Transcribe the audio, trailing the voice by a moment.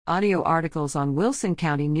Audio articles on Wilson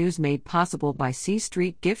County News made possible by C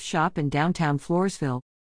Street Gift Shop in downtown Floresville.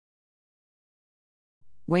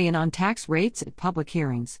 Weigh in on tax rates at public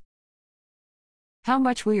hearings. How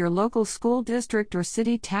much will your local school district or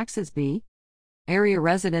city taxes be? Area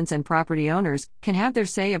residents and property owners can have their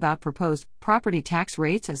say about proposed property tax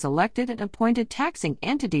rates as elected and appointed taxing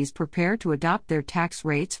entities prepare to adopt their tax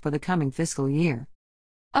rates for the coming fiscal year.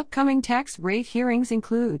 Upcoming tax rate hearings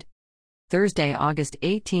include Thursday, August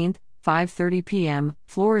 18, 5:30 p.m.,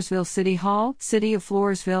 Floresville City Hall, City of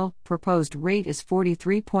Floresville. Proposed rate is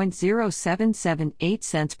 43.0778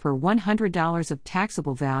 cents per $100 of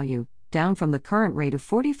taxable value, down from the current rate of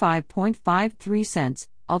 45.53 cents,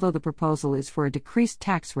 although the proposal is for a decreased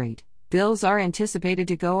tax rate. Bills are anticipated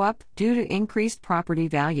to go up due to increased property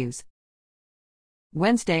values.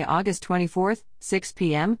 Wednesday, August 24, 6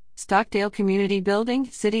 p.m., Stockdale Community Building,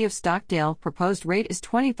 City of Stockdale. Proposed rate is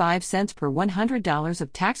 25 cents per $100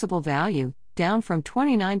 of taxable value, down from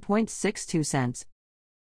 29.62 cents.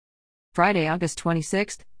 Friday, August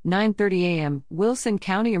 26, 9:30 a.m., Wilson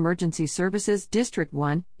County Emergency Services District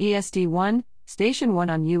 1, ESD 1, Station 1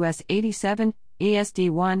 on US 87, ESD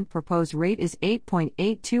 1. Proposed rate is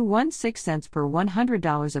 8.8216 cents per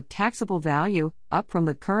 $100 of taxable value, up from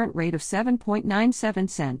the current rate of 7.97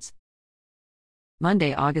 cents.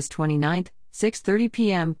 Monday, August 29, 6:30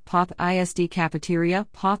 p.m., Poth ISD Cafeteria,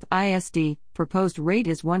 Poth ISD. Proposed rate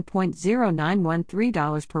is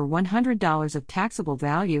 $1.0913 per $100 of taxable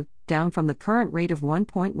value, down from the current rate of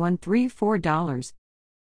 $1.134.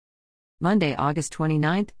 Monday, August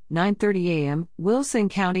 29, 9:30 a.m., Wilson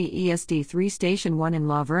County ESD 3 Station 1 in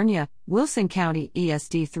La Vernia, Wilson County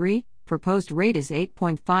ESD 3. Proposed rate is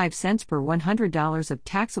 8.5 cents per $100 of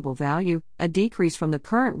taxable value, a decrease from the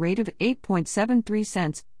current rate of 8.73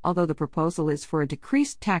 cents, although the proposal is for a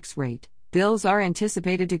decreased tax rate. Bills are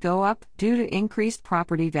anticipated to go up due to increased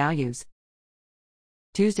property values.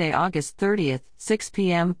 Tuesday, August 30, 6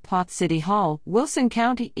 p.m., Poth City Hall, Wilson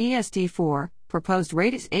County ESD 4. Proposed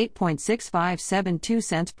rate is 8.6572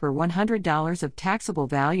 cents per $100 of taxable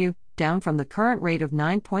value, down from the current rate of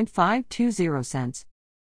 9.520 cents.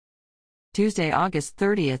 Tuesday, August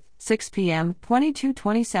 30, 6 p.m.,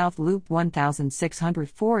 2220 South Loop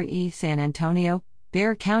 1604 E, San Antonio,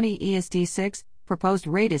 Bexar County ESD 6. Proposed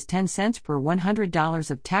rate is 10 cents per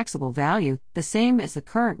 $100 of taxable value, the same as the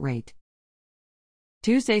current rate.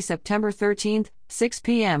 Tuesday, September 13, 6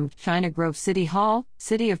 p.m., China Grove City Hall,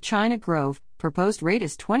 City of China Grove. Proposed rate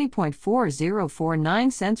is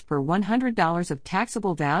 20.4049 cents per $100 of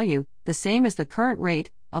taxable value, the same as the current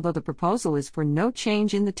rate, although the proposal is for no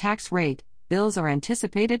change in the tax rate. Bills are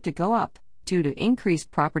anticipated to go up due to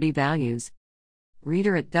increased property values.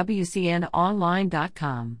 Reader at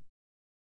WCNonline.com